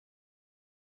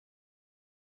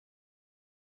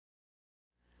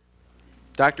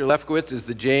Dr. Lefkowitz is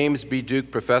the James B.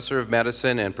 Duke Professor of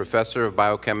Medicine and Professor of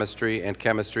Biochemistry and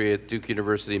Chemistry at Duke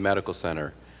University Medical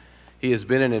Center. He has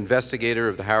been an investigator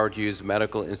of the Howard Hughes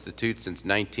Medical Institute since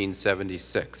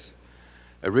 1976.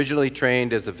 Originally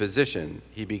trained as a physician,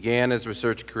 he began his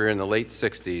research career in the late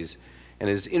 60s and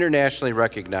is internationally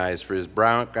recognized for his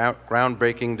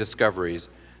groundbreaking discoveries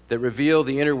that reveal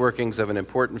the inner workings of an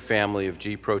important family of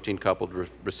G-protein-coupled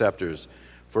receptors,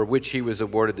 for which he was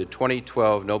awarded the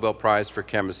 2012 Nobel Prize for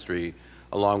Chemistry,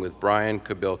 along with Brian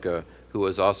Kobilka, who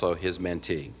was also his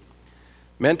mentee.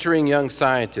 Mentoring young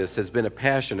scientists has been a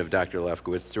passion of Dr.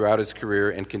 Lefkowitz throughout his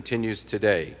career and continues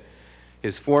today.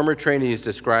 His former trainees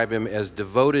describe him as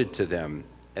devoted to them,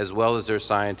 as well as their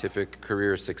scientific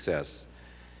career success.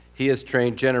 He has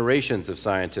trained generations of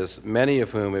scientists, many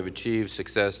of whom have achieved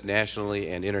success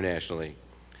nationally and internationally.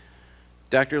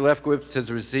 Dr. Lefkowitz has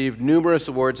received numerous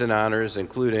awards and honors,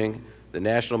 including the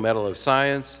National Medal of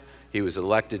Science. He was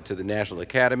elected to the National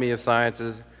Academy of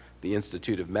Sciences, the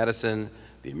Institute of Medicine,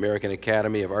 the American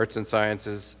Academy of Arts and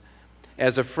Sciences.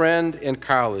 As a friend and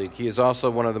colleague, he is also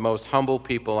one of the most humble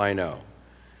people I know.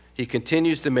 He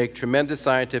continues to make tremendous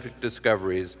scientific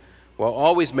discoveries while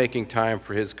always making time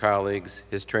for his colleagues,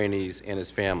 his trainees, and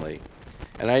his family.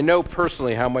 And I know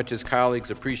personally how much his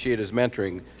colleagues appreciate his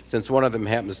mentoring, since one of them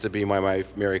happens to be my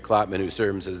wife, Mary Klopman, who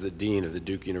serves as the Dean of the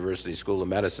Duke University School of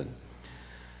Medicine.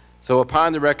 So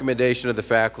upon the recommendation of the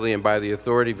faculty and by the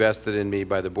authority vested in me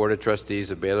by the Board of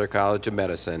Trustees of Baylor College of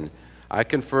Medicine, I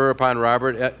confer upon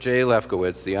Robert J.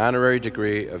 Lefkowitz the honorary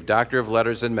degree of Doctor of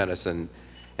Letters in Medicine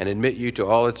and admit you to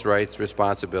all its rights,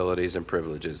 responsibilities, and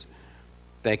privileges.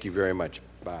 Thank you very much,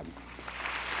 Bob.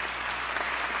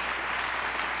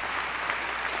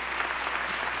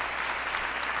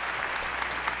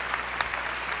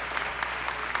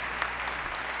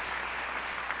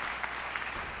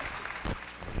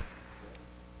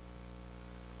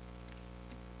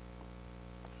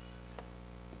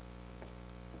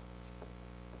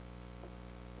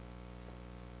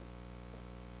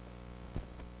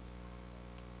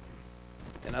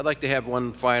 And I'd like to have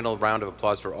one final round of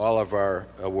applause for all of our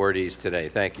awardees today.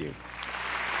 Thank you.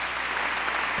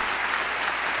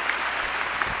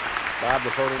 Bob, the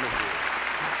podium is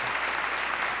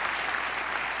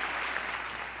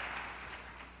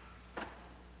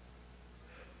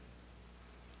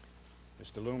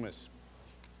yours. Mr. Loomis,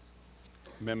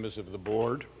 members of the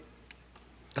board,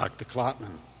 Dr.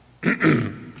 Klopman,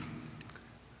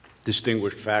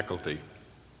 distinguished faculty,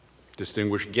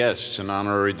 distinguished guests and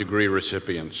honorary degree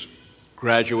recipients,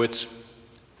 graduates,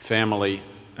 family,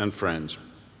 and friends.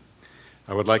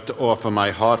 I would like to offer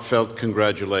my heartfelt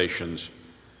congratulations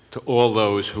to all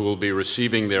those who will be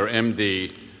receiving their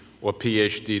MD or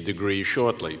PhD degrees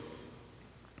shortly.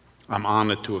 I'm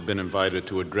honored to have been invited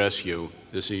to address you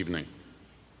this evening.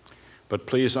 But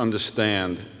please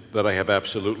understand that I have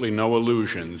absolutely no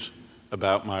illusions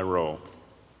about my role.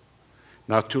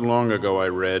 Not too long ago, I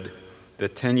read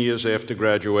that 10 years after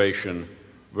graduation,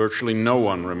 virtually no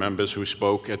one remembers who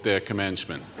spoke at their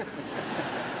commencement.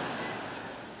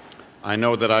 I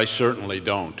know that I certainly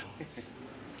don't.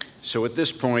 So at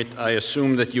this point, I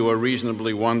assume that you are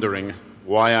reasonably wondering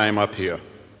why I'm up here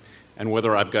and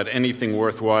whether I've got anything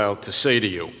worthwhile to say to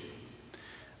you.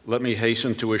 Let me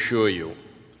hasten to assure you,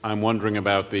 I'm wondering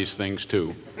about these things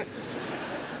too.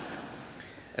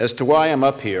 As to why I'm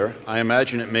up here, I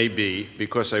imagine it may be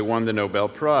because I won the Nobel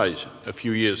Prize a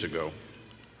few years ago.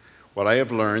 What I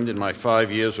have learned in my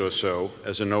 5 years or so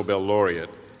as a Nobel laureate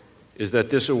is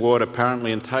that this award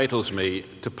apparently entitles me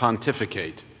to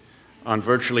pontificate on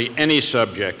virtually any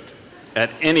subject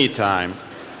at any time,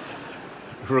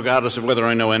 regardless of whether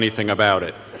I know anything about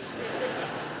it.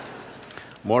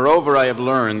 Moreover, I have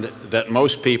learned that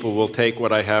most people will take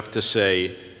what I have to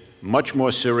say much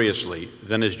more seriously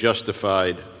than is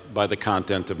justified by the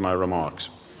content of my remarks.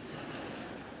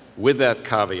 With that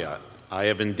caveat, I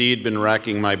have indeed been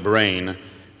racking my brain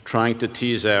trying to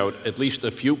tease out at least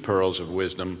a few pearls of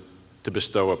wisdom to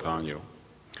bestow upon you.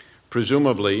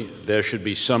 Presumably, there should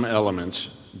be some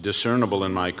elements discernible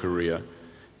in my career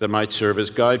that might serve as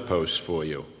guideposts for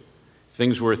you,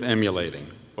 things worth emulating,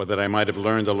 or that I might have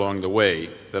learned along the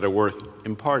way that are worth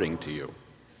imparting to you.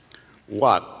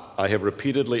 What, I have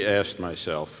repeatedly asked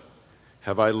myself,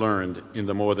 have I learned in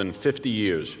the more than 50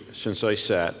 years since I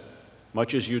sat,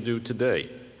 much as you do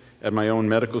today, at my own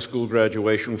medical school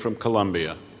graduation from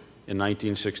Columbia in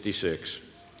 1966,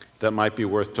 that might be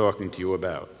worth talking to you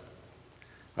about?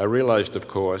 I realized, of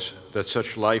course, that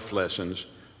such life lessons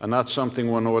are not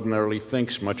something one ordinarily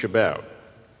thinks much about.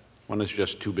 One is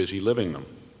just too busy living them.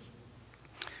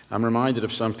 I'm reminded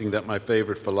of something that my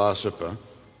favorite philosopher,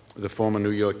 the former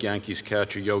New York Yankees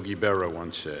catcher Yogi Berra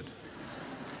once said.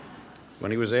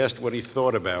 When he was asked what he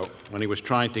thought about when he was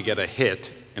trying to get a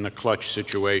hit in a clutch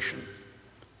situation.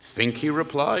 Think, he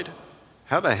replied?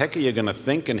 How the heck are you going to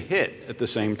think and hit at the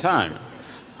same time?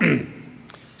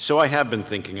 So I have been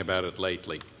thinking about it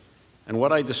lately. And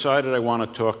what I decided I want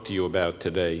to talk to you about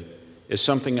today is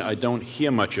something I don't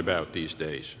hear much about these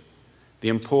days: the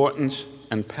importance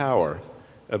and power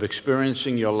of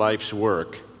experiencing your life's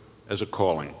work as a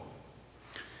calling.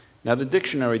 Now, the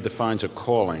dictionary defines a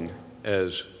calling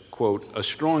as, quote, a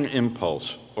strong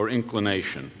impulse or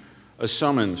inclination, a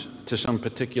summons to some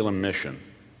particular mission,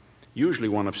 usually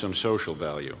one of some social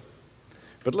value.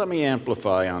 But let me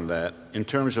amplify on that in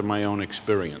terms of my own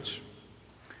experience.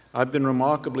 I've been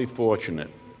remarkably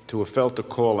fortunate to have felt a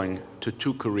calling to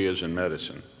 2 careers in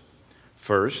medicine.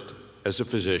 First, as a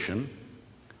physician,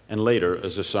 and later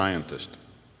as a scientist.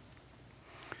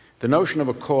 The notion of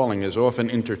a calling is often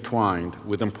intertwined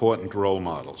with important role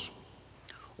models.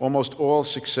 Almost all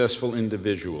successful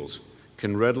individuals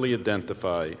can readily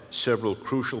identify several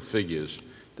crucial figures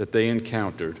that they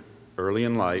encountered early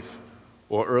in life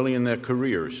or early in their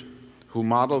careers who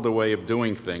modeled a way of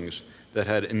doing things that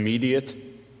had immediate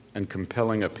and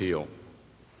compelling appeal.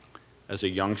 As a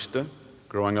youngster,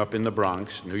 growing up in the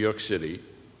Bronx, New York City,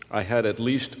 I had at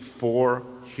least 4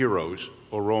 heroes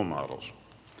or role models.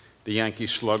 The Yankee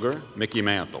slugger, Mickey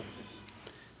Mantle,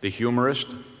 the humorist,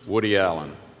 Woody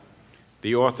Allen,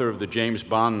 the author of the James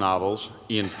Bond novels,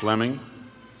 Ian Fleming,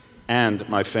 and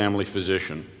my family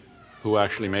physician, who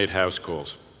actually made house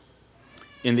calls.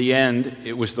 In the end,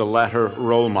 it was the latter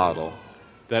role model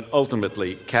that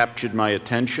ultimately captured my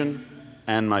attention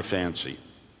and my fancy.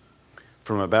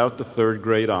 From about the 3rd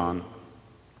grade on,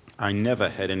 I never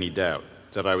had any doubt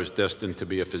that I was destined to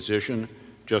be a physician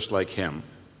just like him.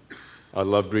 I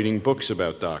loved reading books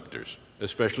about doctors,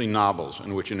 especially novels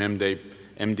in which an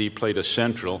MD played a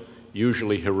central,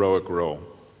 usually heroic role.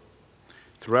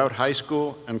 Throughout high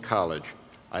school and college,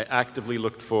 I actively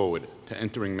looked forward to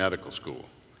entering medical school.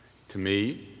 To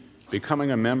me,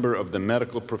 becoming a member of the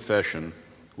medical profession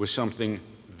was something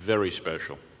very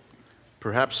special,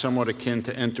 perhaps somewhat akin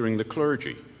to entering the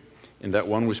clergy, in that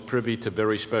one was privy to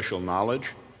very special knowledge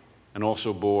and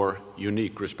also bore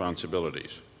unique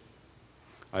responsibilities.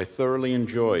 I thoroughly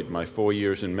enjoyed my 4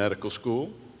 years in medical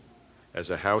school, as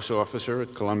a house officer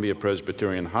at Columbia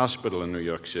Presbyterian Hospital in New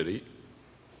York City,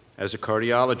 as a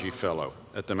cardiology fellow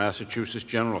at the Massachusetts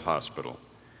General Hospital,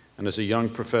 and as a young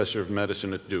professor of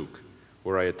medicine at Duke,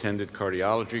 where I attended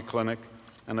cardiology clinic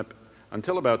and,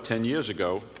 until about 10 years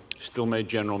ago, still made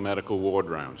general medical ward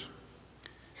rounds.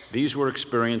 These were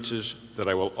experiences that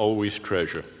I will always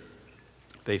treasure.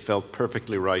 They felt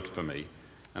perfectly right for me,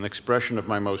 an expression of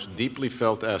my most deeply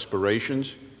felt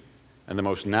aspirations and the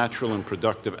most natural and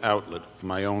productive outlet for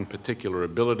my own particular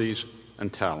abilities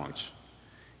and talents.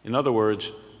 In other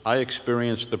words, I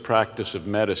experienced the practice of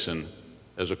medicine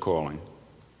as a calling.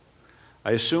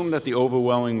 I assume that the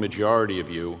overwhelming majority of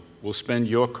you will spend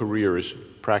your careers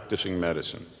practicing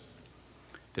medicine.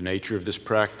 The nature of this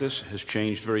practice has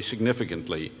changed very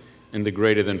significantly in the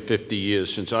greater than 50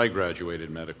 years since I graduated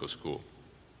medical school.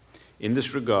 In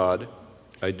this regard,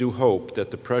 I do hope that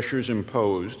the pressures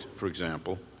imposed, for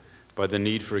example, by the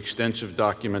need for extensive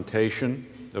documentation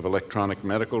of electronic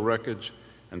medical records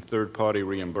and third-party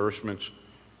reimbursements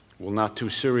will not too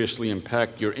seriously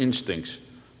impact your instincts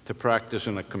to practice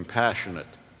in a compassionate,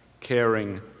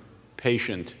 caring,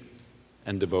 patient,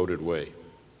 and devoted way.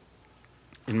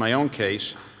 In my own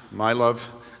case, my love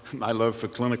for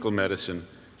clinical medicine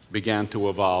began to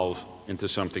evolve into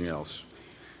something else.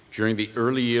 During the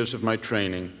early years of my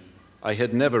training, I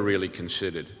had never really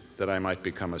considered that I might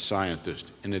become a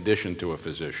scientist in addition to a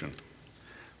physician.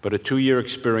 But a 2-year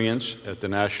experience at the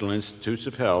National Institutes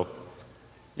of Health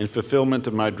in fulfillment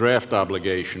of my draft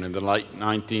obligation in the late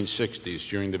 1960s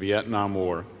during the Vietnam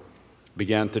War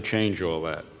began to change all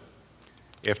that.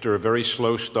 After a very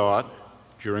slow start,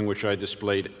 during which I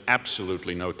displayed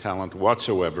absolutely no talent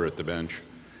whatsoever at the bench,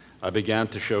 I began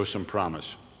to show some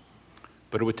promise.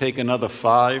 But it would take another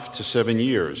 5 to 7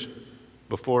 years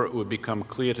before it would become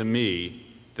clear to me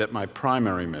that my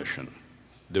primary mission,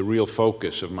 the real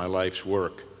focus of my life's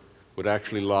work, would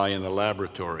actually lie in the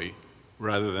laboratory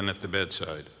rather than at the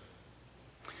bedside.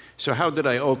 So how did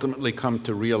I ultimately come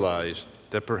to realize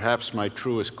that perhaps my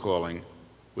truest calling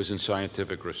was in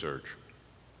scientific research?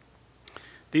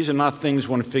 These are not things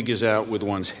one figures out with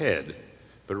one's head,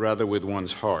 but rather with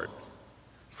one's heart.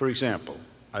 For example,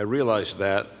 I realized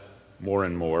that, more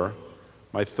and more,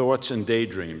 my thoughts and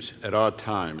daydreams at odd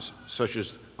times, such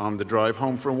as on the drive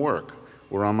home from work,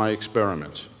 were on my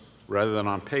experiments, rather than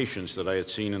on patients that I had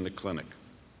seen in the clinic.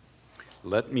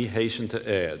 let me hasten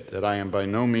to add that I am by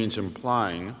no means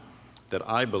implying that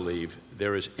I believe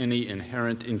there is any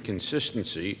inherent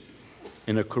inconsistency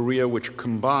in a career which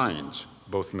combines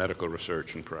both medical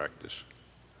research and practice.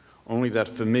 Only that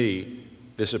for me,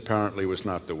 this apparently was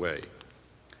not the way.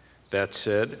 That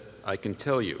said, I can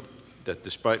tell you that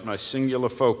despite my singular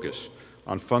focus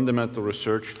on fundamental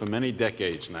research for many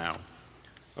decades now,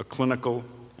 a clinical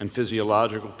and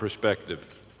physiological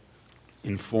perspective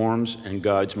informs and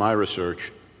guides my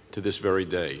research to this very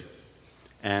day,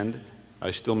 and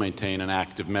I still maintain an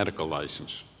active medical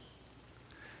license.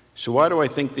 So why do I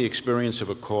think the experience of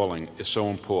a calling is so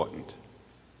important?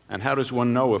 And how does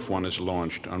one know if one is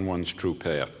launched on one's true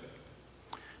path?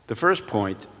 The first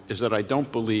point is that I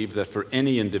don't believe that for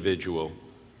any individual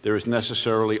there is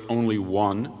necessarily only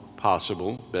one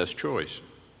possible best choice.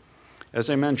 As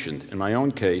I mentioned, in my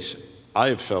own case, I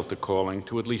have felt a calling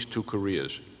to at least 2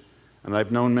 careers, and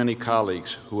I've known many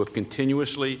colleagues who have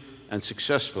continuously and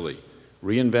successfully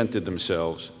reinvented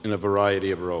themselves in a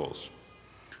variety of roles.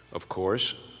 Of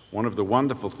course, one of the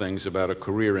wonderful things about a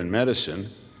career in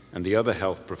medicine and the other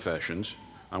health professions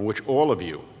on which all of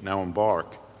you now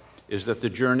embark is that the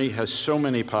journey has so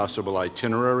many possible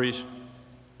itineraries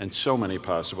and so many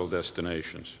possible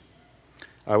destinations.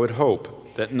 I would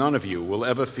hope that none of you will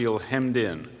ever feel hemmed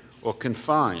in or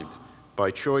confined by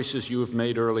choices you have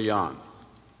made early on.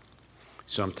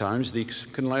 Sometimes these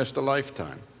can last a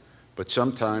lifetime, but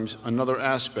sometimes another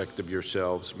aspect of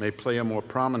yourselves may play a more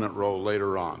prominent role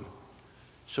later on.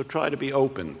 So try to be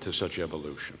open to such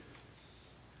evolution.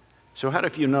 So how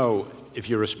do you know if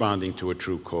you're responding to a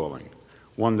true calling,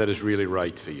 one that is really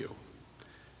right for you?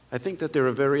 I think that there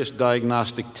are various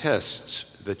diagnostic tests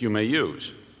that you may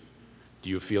use. Do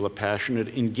you feel a passionate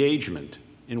engagement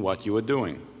in what you are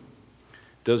doing?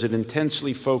 Does it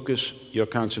intensely focus your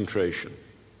concentration?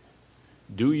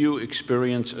 Do you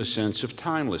experience a sense of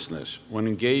timelessness when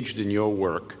engaged in your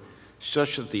work,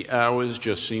 such that the hours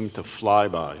just seem to fly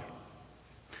by?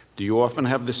 Do you often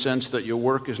have the sense that your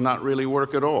work is not really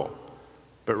work at all,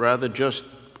 but rather just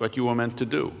what you were meant to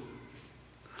do?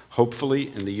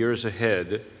 Hopefully, in the years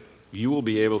ahead, you will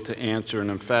be able to answer an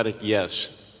emphatic yes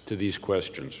to these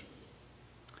questions.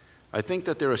 I think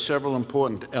that there are several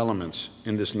important elements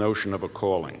in this notion of a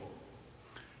calling.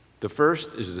 The first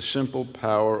is the simple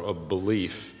power of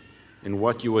belief in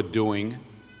what you are doing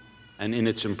and in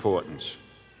its importance.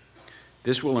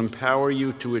 This will empower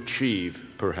you to achieve,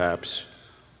 perhaps,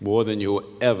 more than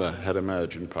you ever had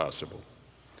imagined possible.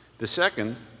 The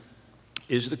second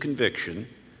is the conviction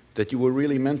that you were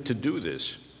really meant to do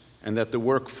this and that the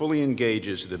work fully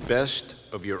engages the best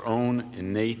of your own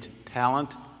innate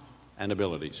talent and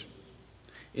abilities.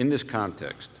 In this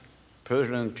context,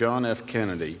 President John F.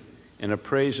 Kennedy, in a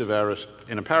paraphrase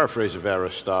of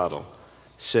Aristotle,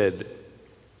 said,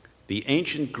 "The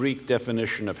ancient Greek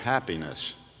definition of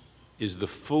happiness is the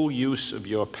full use of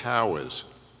your powers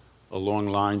along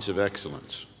lines of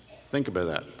excellence." Think about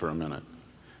that for a minute.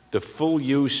 The full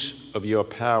use of your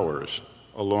powers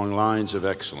along lines of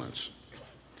excellence.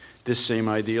 This same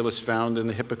ideal is found in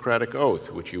the Hippocratic Oath,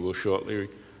 which you will shortly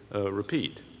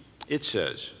repeat. It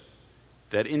says,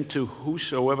 "That into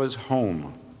whosoever's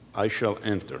home I shall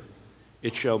enter,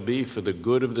 it shall be for the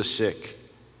good of the sick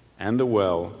and the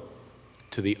well,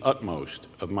 to the utmost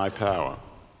of my power."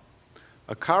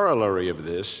 A corollary of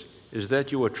this is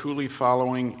that you are truly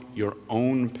following your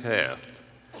own path,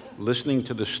 listening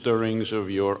to the stirrings of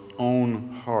your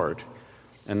own heart,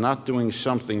 and not doing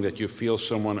something that you feel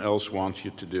someone else wants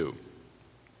you to do.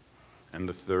 And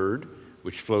the third,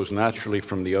 which flows naturally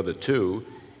from the other two,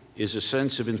 is a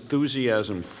sense of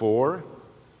enthusiasm for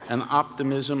and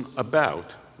optimism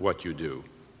about what you do.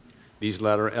 These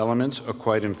latter elements are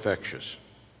quite infectious.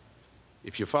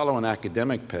 If you follow an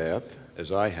academic path,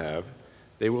 as I have,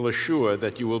 they will assure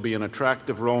that you will be an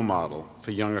attractive role model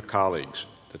for younger colleagues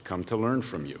that come to learn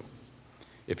from you.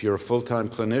 If you're a full-time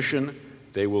clinician,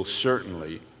 they will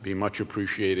certainly be much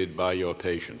appreciated by your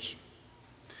patients.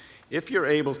 If you're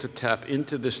able to tap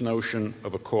into this notion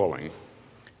of a calling,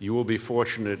 you will be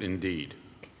fortunate indeed,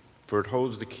 for it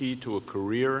holds the key to a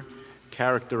career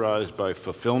characterized by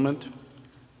fulfillment,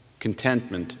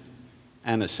 contentment,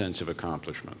 and a sense of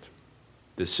accomplishment.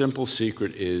 The simple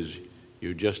secret is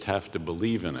you just have to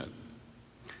believe in it.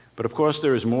 But of course,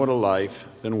 there is more to life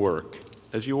than work,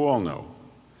 as you all know.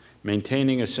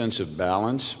 Maintaining a sense of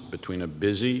balance between a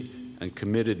busy and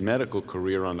committed medical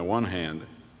career on the one hand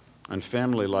and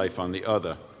family life on the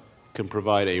other can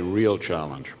provide a real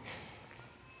challenge.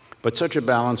 But such a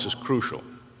balance is crucial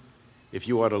if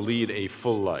you are to lead a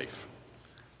full life.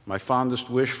 My fondest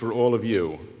wish for all of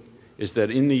you is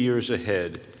that in the years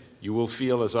ahead, you will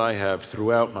feel, as I have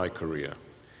throughout my career,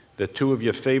 that two of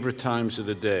your favorite times of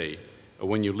the day are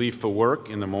when you leave for work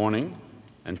in the morning,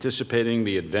 anticipating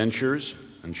the adventures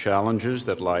and challenges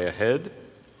that lie ahead,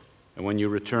 and when you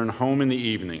return home in the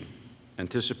evening,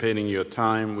 anticipating your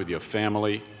time with your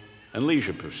family and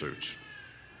leisure pursuits.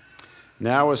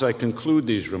 Now, as I conclude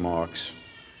these remarks,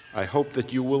 I hope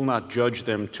that you will not judge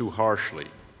them too harshly,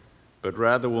 but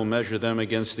rather will measure them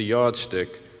against the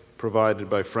yardstick provided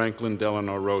by Franklin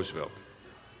Delano Roosevelt,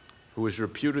 who is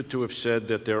reputed to have said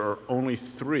that there are only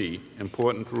 3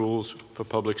 important rules for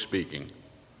public speaking: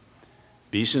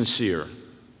 be sincere,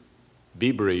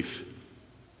 be brief,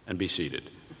 and be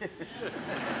seated.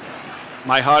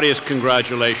 My heartiest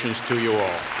congratulations to you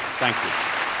all. Thank you.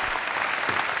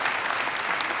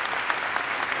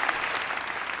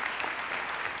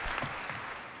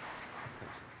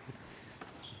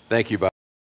 Thank you, Bob.